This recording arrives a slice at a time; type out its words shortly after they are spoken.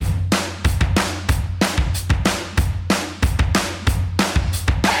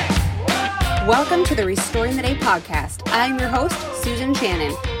Welcome to the Restoring the Day podcast. I'm your host, Susan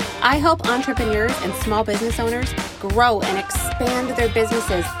Shannon. I help entrepreneurs and small business owners grow and expand their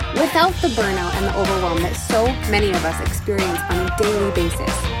businesses without the burnout and the overwhelm that so many of us experience on a daily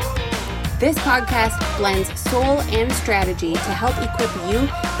basis. This podcast blends soul and strategy to help equip you,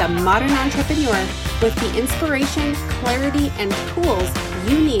 the modern entrepreneur, with the inspiration, clarity, and tools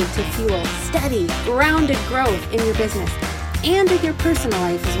you need to fuel steady, grounded growth in your business and in your personal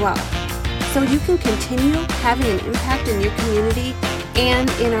life as well, so you can continue having an impact in your community and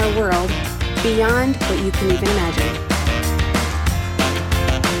in our world beyond what you can even imagine.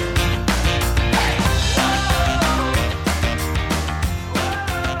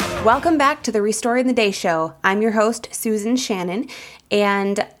 Welcome back to the Restoring the Day show. I'm your host, Susan Shannon,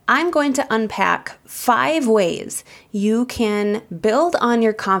 and I'm going to unpack 5 ways you can build on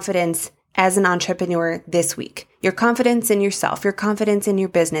your confidence as an entrepreneur this week. Your confidence in yourself, your confidence in your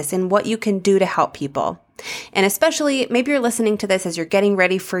business, and what you can do to help people. And especially, maybe you're listening to this as you're getting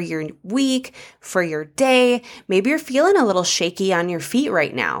ready for your week, for your day. Maybe you're feeling a little shaky on your feet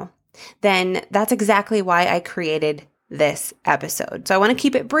right now. Then that's exactly why I created this episode. So I want to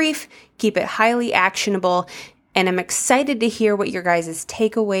keep it brief, keep it highly actionable, and I'm excited to hear what your guys'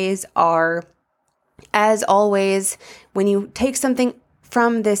 takeaways are. As always, when you take something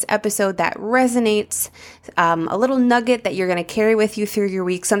from this episode that resonates, a little nugget that you're going to carry with you through your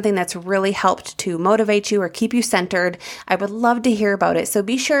week, something that's really helped to motivate you or keep you centered, I would love to hear about it. So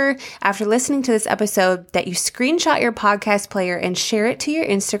be sure, after listening to this episode, that you screenshot your podcast player and share it to your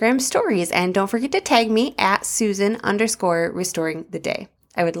Instagram stories. And don't forget to tag me at Susan_restoring the day.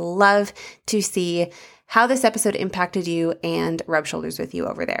 I would love to see how this episode impacted you and rub shoulders with you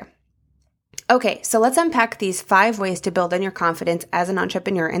over there. Okay, so let's unpack these 5 ways to build on your confidence as an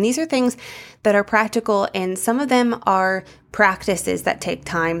entrepreneur. And these are things that are practical, and some of them are practices that take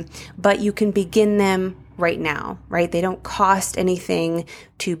time, but you can begin them right now, right? They don't cost anything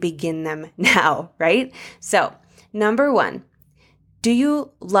to begin them now, right? So, number 1, do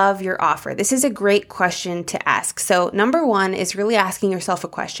you love your offer? This is a great question to ask. So, number 1 is really asking yourself a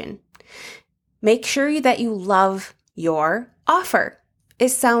question. Make sure that you love your offer. It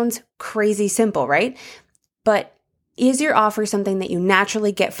sounds crazy simple, right? But is your offer something that you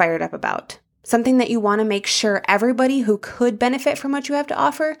naturally get fired up about? Something that you want to make sure everybody who could benefit from what you have to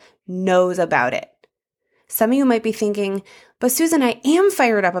offer knows about it? Some of you might be thinking, but Susan, I am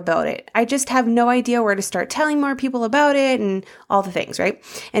fired up about it. I just have no idea where to start telling more people about it and all the things, right?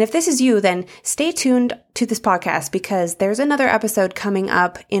 And if this is you, then stay tuned to this podcast, because there's another episode coming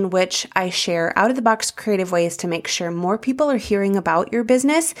up in which I share out-of-the-box creative ways to make sure more people are hearing about your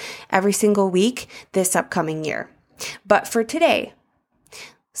business every single week this upcoming year. But for today,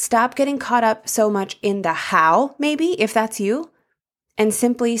 stop getting caught up so much in the how, maybe, if that's you, and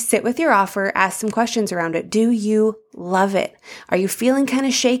simply sit with your offer, ask some questions around it. Do you love it? Are you feeling kind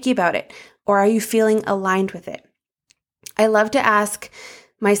of shaky about it? Or are you feeling aligned with it? I love to ask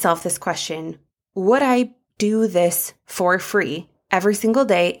myself this question: would I do this for free every single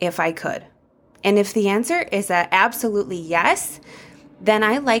day if I could? And if the answer is absolutely yes, then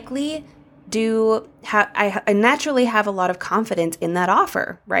I likely I naturally have a lot of confidence in that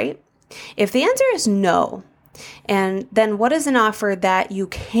offer, right? If the answer is no, and then what is an offer that you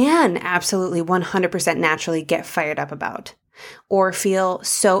can absolutely 100% naturally get fired up about or feel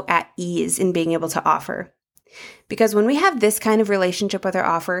so at ease in being able to offer? Because when we have this kind of relationship with our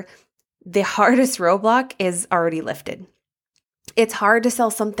offer, the hardest roadblock is already lifted. It's hard to sell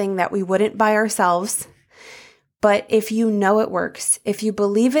something that we wouldn't buy ourselves, but if you know it works, if you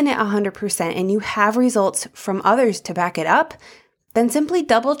believe in it 100% and you have results from others to back it up, then simply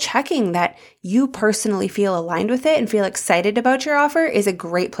double checking that you personally feel aligned with it and feel excited about your offer is a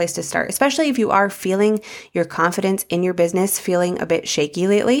great place to start, especially if you are feeling your confidence in your business feeling a bit shaky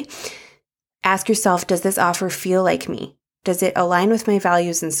lately. Ask yourself, does this offer feel like me? Does it align with my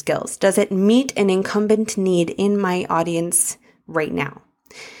values and skills? Does it meet an incumbent need in my audience right now?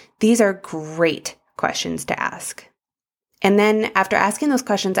 These are great questions to ask. And then after asking those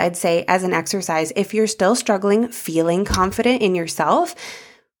questions, I'd say as an exercise, if you're still struggling feeling confident in yourself,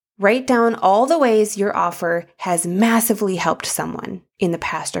 write down all the ways your offer has massively helped someone in the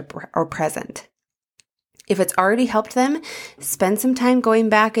past or present. If it's already helped them, spend some time going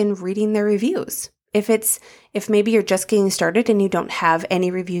back and reading their reviews. If maybe you're just getting started and you don't have any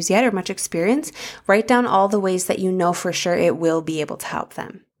reviews yet or much experience, write down all the ways that you know for sure it will be able to help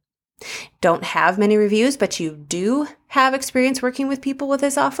them. Don't have many reviews, but you do have experience working with people with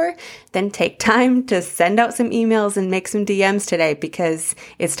this offer, then take time to send out some emails and make some DMs today, because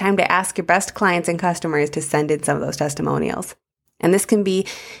it's time to ask your best clients and customers to send in some of those testimonials. And this can be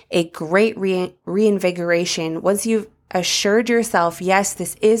a great reinvigoration once you've assured yourself, yes,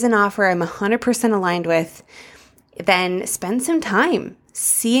 this is an offer I'm 100% aligned with. Then spend some time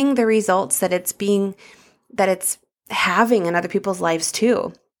seeing the results that it's having in other people's lives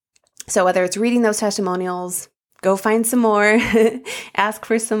too. So whether it's reading those testimonials, go find some more, ask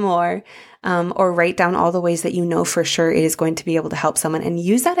for some more, or write down all the ways that you know for sure it is going to be able to help someone, and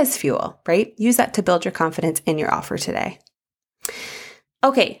use that as fuel, right? Use that to build your confidence in your offer today.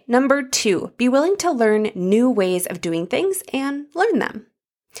 Okay, number 2, be willing to learn new ways of doing things and learn them.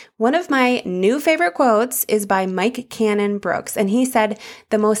 One of my new favorite quotes is by Mike Cannon-Brookes, and he said,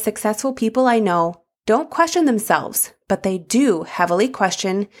 "The most successful people I know don't question themselves, but they do heavily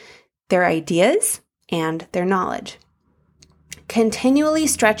question their ideas and their knowledge." Continually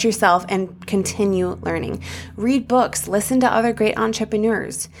stretch yourself and continue learning. Read books, listen to other great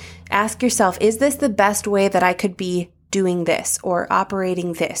entrepreneurs. Ask yourself, is this the best way that I could be doing this or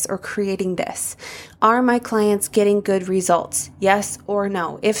operating this or creating this? Are my clients getting good results? Yes or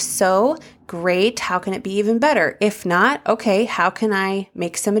no? If so, great. How can it be even better? If not, okay, how can I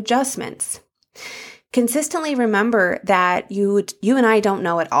make some adjustments? Consistently remember that you and I don't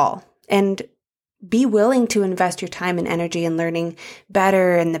know it all, and be willing to invest your time and energy in learning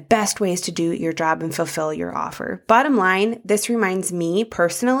better and the best ways to do your job and fulfill your offer. Bottom line, this reminds me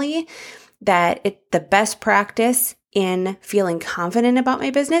personally that the best practice in feeling confident about my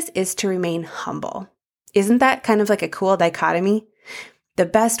business is to remain humble. Isn't that kind of like a cool dichotomy? The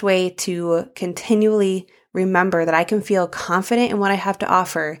best way to continually remember that I can feel confident in what I have to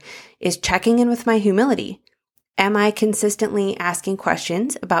offer is checking in with my humility. Am I consistently asking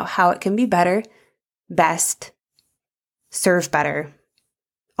questions about how it can be better, best, serve better,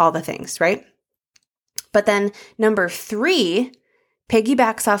 all the things, right? But then number 3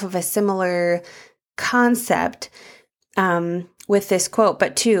 piggybacks off of a similar concept with this quote,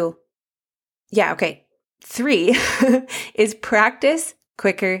 but 3 is practice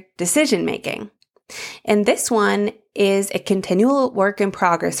quicker decision making. And this one is a continual work in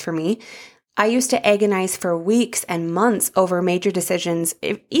progress for me. I used to agonize for weeks and months over major decisions,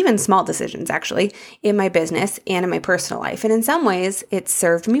 even small decisions actually, in my business and in my personal life. And in some ways, it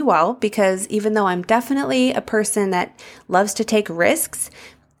served me well, because even though I'm definitely a person that loves to take risks,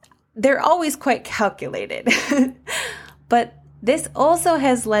 they're always quite calculated. But this also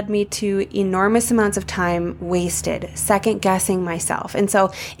has led me to enormous amounts of time wasted second guessing myself. And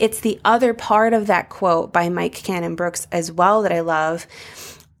so it's the other part of that quote by Mike Cannon-Brookes as well that I love,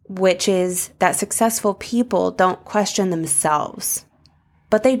 which is that successful people don't question themselves,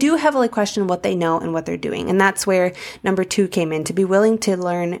 but they do heavily question what they know and what they're doing. And that's where number 2 came in, to be willing to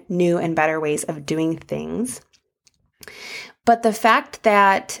learn new and better ways of doing things. But the fact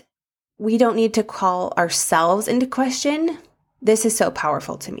that we don't need to call ourselves into question, this is so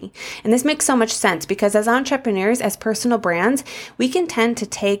powerful to me. And this makes so much sense, because as entrepreneurs, as personal brands, we can tend to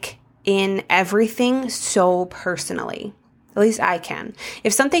take in everything so personally. At least I can.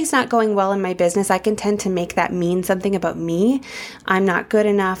 If something's not going well in my business, I can tend to make that mean something about me. I'm not good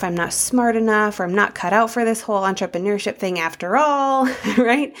enough, I'm not smart enough, or I'm not cut out for this whole entrepreneurship thing after all,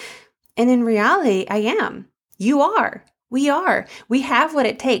 right? And in reality, I am. You are. We are. We have what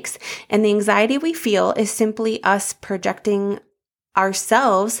it takes. And the anxiety we feel is simply us projecting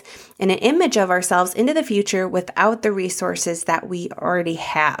ourselves and an image of ourselves into the future without the resources that we already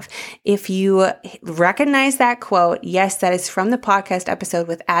have. If you recognize that quote, yes, that is from the podcast episode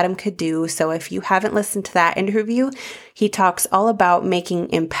with Adam Kadu. So if you haven't listened to that interview, he talks all about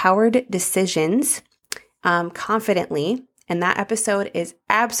making empowered decisions confidently. And that episode is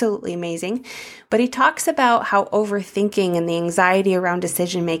absolutely amazing. But he talks about how overthinking and the anxiety around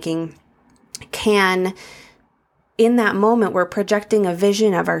decision making can, in that moment, we're projecting a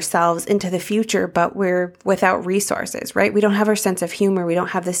vision of ourselves into the future, but we're without resources, right? We don't have our sense of humor. We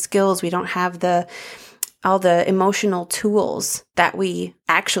don't have the skills. We don't have all the emotional tools that we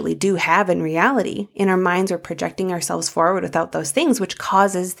actually do have in reality. In our minds, we're projecting ourselves forward without those things, which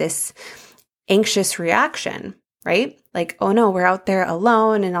causes this anxious reaction, right? Like, oh no, we're out there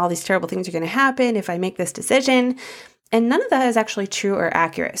alone and all these terrible things are going to happen if I make this decision. And none of that is actually true or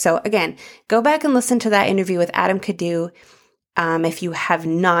accurate. So again, go back and listen to that interview with Adam Kadu if you have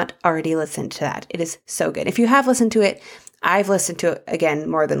not already listened to that. It is so good. If you have listened to it, I've listened to it again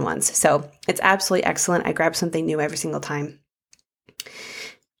more than once. So it's absolutely excellent. I grab something new every single time.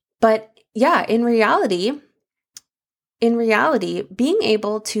 But yeah, in reality, being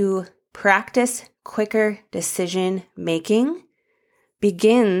able to practice quicker decision making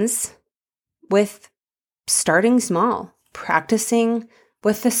begins with starting small, practicing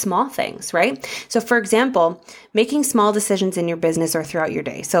with the small things, right? So for example, making small decisions in your business or throughout your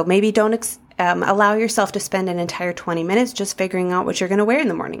day. So maybe don't allow yourself to spend an entire 20 minutes just figuring out what you're going to wear in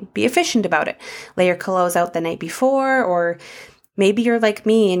the morning. Be efficient about it. Lay your clothes out the night before, or maybe you're like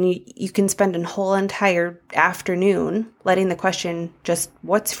me and you can spend a whole entire afternoon letting the question, just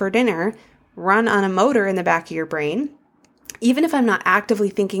what's for dinner, run on a motor in the back of your brain. Even if I'm not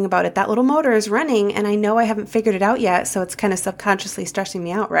actively thinking about it, that little motor is running and I know I haven't figured it out yet. So it's kind of subconsciously stressing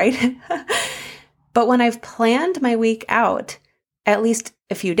me out, right? But when I've planned my week out, at least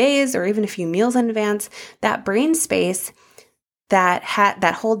a few days or even a few meals in advance, that brain space that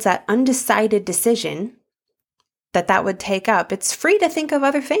holds that undecided decision that would take up, it's free to think of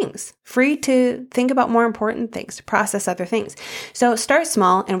other things, free to think about more important things, to process other things. So start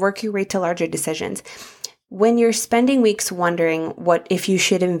small and work your way to larger decisions. When you're spending weeks wondering what if you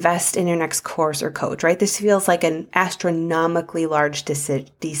should invest in your next course or coach, right? This feels like an astronomically large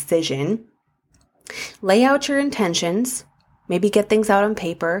decision. Lay out your intentions, maybe get things out on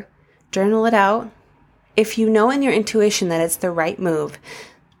paper, journal it out. If you know in your intuition that it's the right move,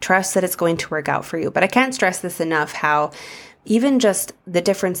 trust that it's going to work out for you. But I can't stress this enough, how even just the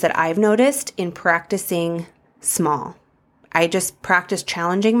difference that I've noticed in practicing small. I just practice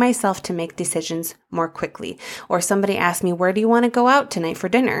challenging myself to make decisions more quickly. Or somebody asks me, where do you want to go out tonight for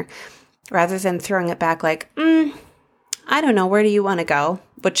dinner? Rather than throwing it back like, I don't know, where do you want to go?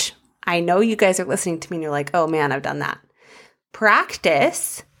 Which I know you guys are listening to me and you're like, oh man, I've done that.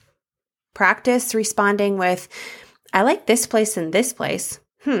 Practice responding with, I like this place and this place.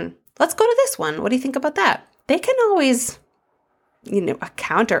 Let's go to this one. What do you think about that? They can always, a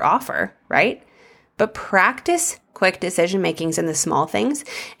counter offer, right? But practice quick decision makings in the small things,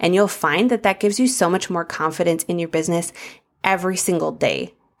 and you'll find that gives you so much more confidence in your business every single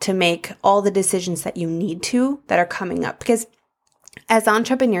day to make all the decisions that you need to that are coming up. Because as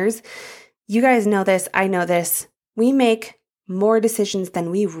entrepreneurs, you guys know this, I know this, we make more decisions than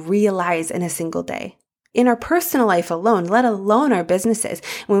we realize in a single day. In our personal life alone, let alone our businesses.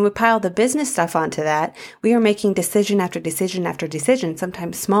 When we pile the business stuff onto that, we are making decision after decision after decision,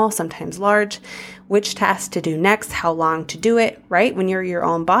 sometimes small, sometimes large, which task to do next, how long to do it, right? When you're your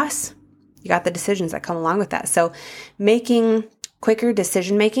own boss, you got the decisions that come along with that. So making quicker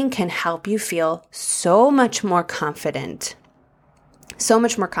decision making can help you feel so much more confident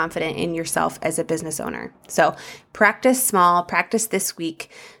in yourself as a business owner. So practice small, practice this week,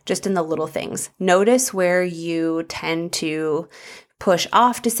 just in the little things. Notice where you tend to push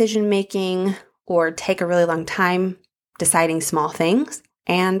off decision making or take a really long time deciding small things,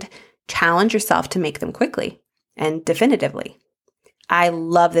 and challenge yourself to make them quickly and definitively. I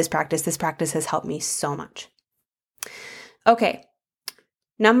love this practice. This practice has helped me so much. Okay,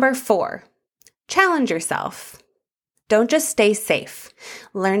 number 4, challenge yourself. Don't just stay safe.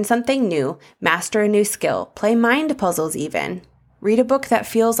 Learn something new, master a new skill, play mind puzzles even. Read a book that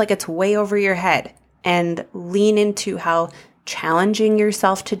feels like it's way over your head, and lean into how challenging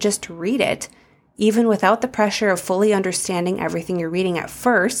yourself to just read it, even without the pressure of fully understanding everything you're reading at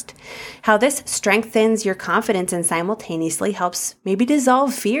first, how this strengthens your confidence and simultaneously helps maybe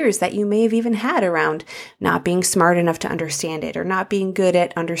dissolve fears that you may have even had around not being smart enough to understand it or not being good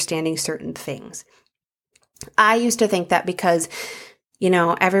at understanding certain things. I used to think that because,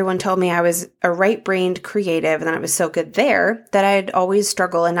 everyone told me I was a right-brained creative and that I was so good there that I'd always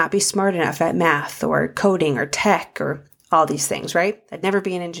struggle and not be smart enough at math or coding or tech or all these things, right? I'd never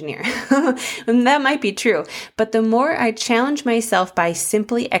be an engineer. And that might be true. But the more I challenge myself by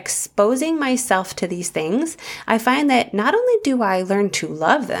simply exposing myself to these things, I find that not only do I learn to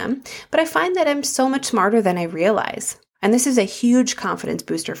love them, but I find that I'm so much smarter than I realize. And this is a huge confidence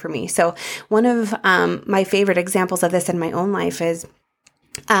booster for me. So one of my favorite examples of this in my own life is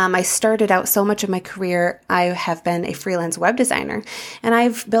I started out so much of my career, I have been a freelance web designer, and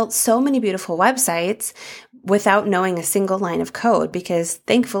I've built so many beautiful websites without knowing a single line of code because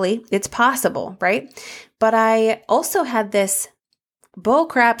thankfully it's possible, right? But I also had this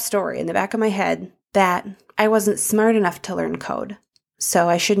bullcrap story in the back of my head that I wasn't smart enough to learn code, so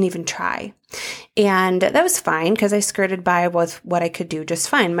I shouldn't even try. And that was fine because I skirted by with what I could do just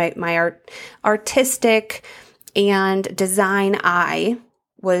fine. My artistic and design eye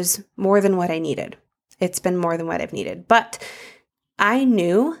was more than what I needed. It's been more than what I've needed. But I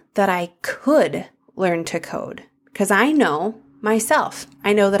knew that I could learn to code because I know myself.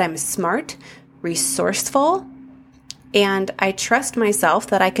 I know that I'm smart, resourceful, and I trust myself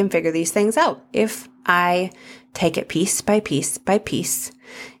that I can figure these things out if I take it piece by piece by piece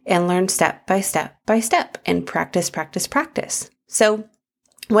and learn step by step by step and practice. So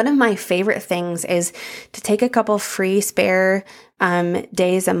one of my favorite things is to take a couple free spare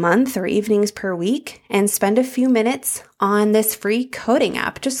days a month or evenings per week and spend a few minutes on this free coding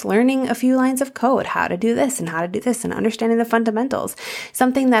app, just learning a few lines of code, how to do this and how to do this and understanding the fundamentals.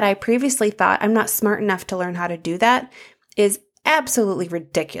 Something that I previously thought I'm not smart enough to learn how to do that is absolutely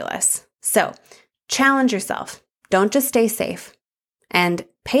ridiculous. So challenge yourself. Don't just stay safe. And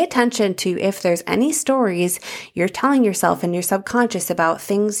pay attention to if there's any stories you're telling yourself in your subconscious about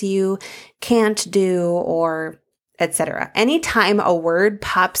things you can't do or etc. Anytime a word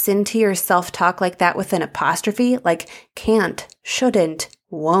pops into your self-talk like that with an apostrophe, like can't, shouldn't,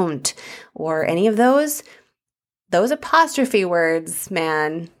 won't, or any of those apostrophe words,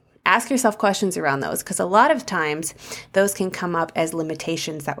 man, ask yourself questions around those, because a lot of times those can come up as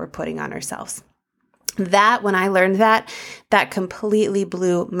limitations that we're putting on ourselves. That, when I learned that completely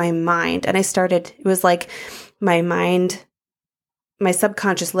blew my mind. And it was like my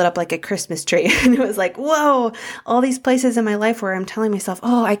subconscious lit up like a Christmas tree. And it was like, whoa, all these places in my life where I'm telling myself,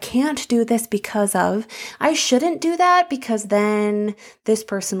 oh, I can't do this because of, I shouldn't do that because then this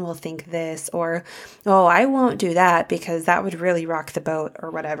person will think this, or, oh, I won't do that because that would really rock the boat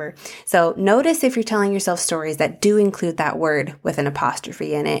or whatever. So notice if you're telling yourself stories that do include that word with an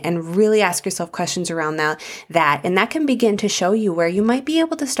apostrophe in it, and really ask yourself questions around that. And that can begin to show you where you might be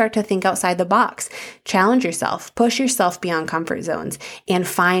able to start to think outside the box, challenge yourself, push yourself beyond comfort zones, and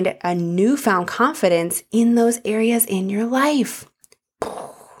find a newfound confidence in those areas in your life.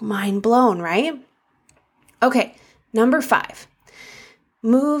 Mind blown, right? Okay, number 5,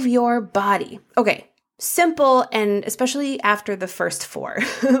 move your body. Okay, simple, and especially after the first 4,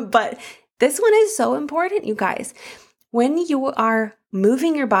 but this one is so important, you guys. When you are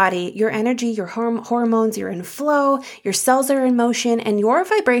moving your body, your energy, your hormones, you're in flow, your cells are in motion, and your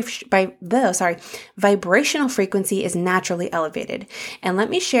vibrational frequency is naturally elevated. And let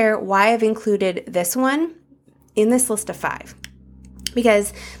me share why I've included this one in this list of 5.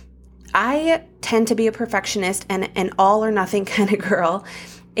 Because I tend to be a perfectionist and an all or nothing kind of girl.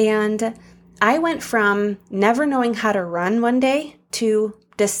 And I went from never knowing how to run one day to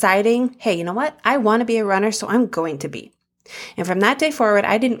deciding, hey, you know what? I want to be a runner, so I'm going to be. And from that day forward,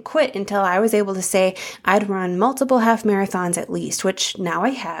 I didn't quit until I was able to say I'd run multiple half marathons at least, which now I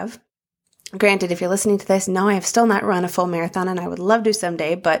have. Granted, if you're listening to this, no, I have still not run a full marathon, and I would love to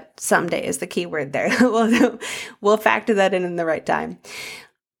someday, but someday is the key word there. We'll factor that in the right time.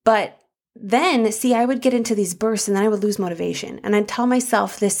 But then, see, I would get into these bursts, and then I would lose motivation. And I'd tell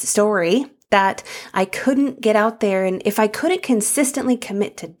myself this story that I couldn't get out there, and if I couldn't consistently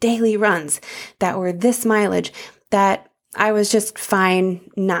commit to daily runs that were this mileage, that I was just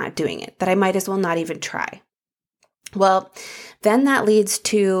fine not doing it, that I might as well not even try. Well, then that leads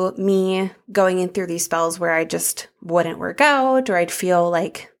to me going in through these spells where I just wouldn't work out, or I'd feel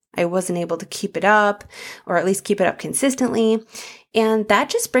like I wasn't able to keep it up, or at least keep it up consistently. And that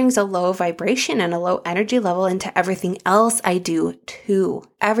just brings a low vibration and a low energy level into everything else I do too.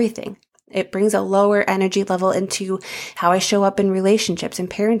 Everything. It brings a lower energy level into how I show up in relationships and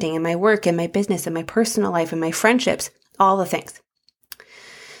parenting and my work and my business and my personal life and my friendships, all the things.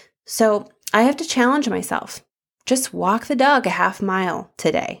 So I have to challenge myself. Just walk the dog a half mile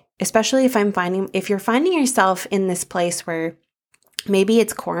today, especially if you're finding yourself in this place where maybe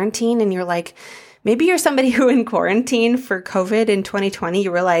it's quarantine and you're like, maybe you're somebody who in quarantine for COVID in 2020,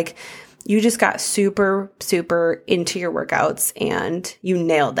 you were like, you just got super, super into your workouts and you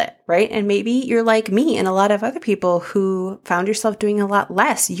nailed it, right? And maybe you're like me and a lot of other people who found yourself doing a lot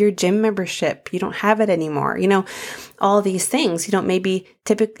less. Your gym membership, you don't have it anymore. All these things, you're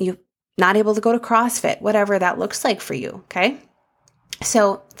not able to go to CrossFit, whatever that looks like for you, okay?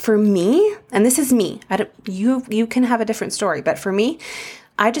 So for me, and this is me, you can have a different story, but for me,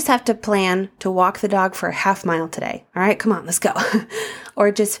 I just have to plan to walk the dog for a half mile today. All right, come on, let's go.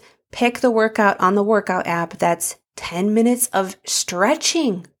 Or just pick the workout on the workout app that's 10 minutes of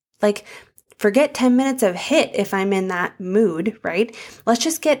stretching. Like, forget 10 minutes of HIIT if I'm in that mood, right? Let's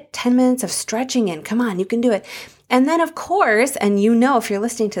just get 10 minutes of stretching in. Come on, you can do it. And then, of course, and if you're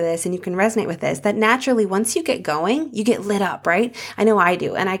listening to this and you can resonate with this, that naturally, once you get going, you get lit up, right? I know I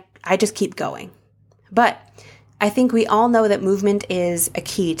do. And I just keep going. But I think we all know that movement is a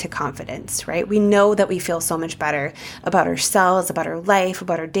key to confidence, right? We know that we feel so much better about ourselves, about our life,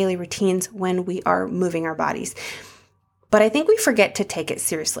 about our daily routines when we are moving our bodies. But I think we forget to take it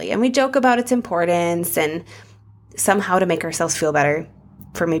seriously, and we joke about its importance and somehow to make ourselves feel better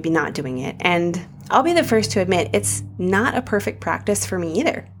for maybe not doing it. And I'll be the first to admit it's not a perfect practice for me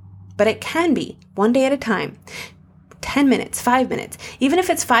either, but it can be one day at a time. 10 minutes, 5 minutes, even if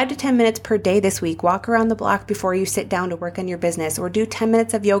it's 5 to 10 minutes per day this week, walk around the block before you sit down to work on your business, or do 10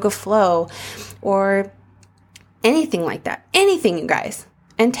 minutes of yoga flow, or anything like that, anything, you guys.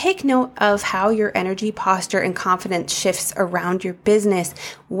 And take note of how your energy, posture, and confidence shifts around your business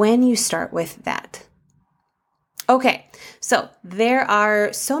when you start with that. Okay, so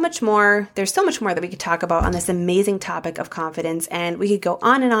there's so much more that we could talk about on this amazing topic of confidence, and we could go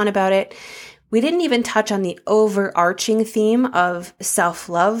on and on about it. We didn't even touch on the overarching theme of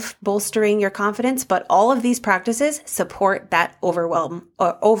self-love, bolstering your confidence, but all of these practices support that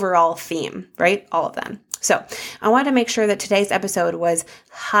overall theme, right? All of them. So I want to make sure that today's episode was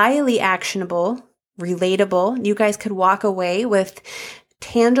highly actionable, relatable. You guys could walk away with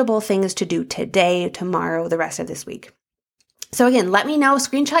tangible things to do today, tomorrow, the rest of this week. So again, let me know,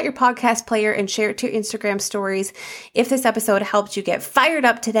 screenshot your podcast player and share it to your Instagram stories if this episode helped you get fired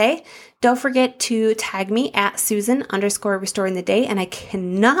up today. Don't forget to tag me at Susan_restoring the day. And I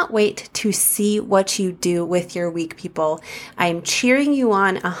cannot wait to see what you do with your week, people. I am cheering you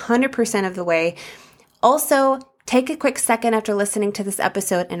on 100% of the way. Also, take a quick second after listening to this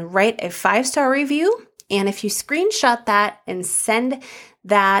episode and write a 5-star review. And if you screenshot that and send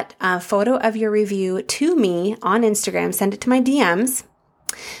that photo of your review to me on Instagram, send it to my DMs,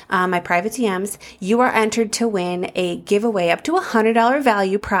 my private DMs, you are entered to win a giveaway up to $100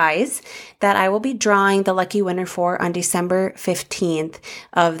 value prize that I will be drawing the lucky winner for on December 15th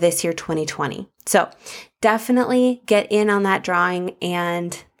of this year, 2020. So definitely get in on that drawing,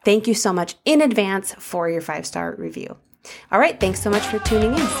 and thank you so much in advance for your 5-star review. All right, thanks so much for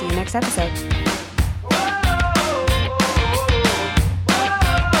tuning in. See you next episode.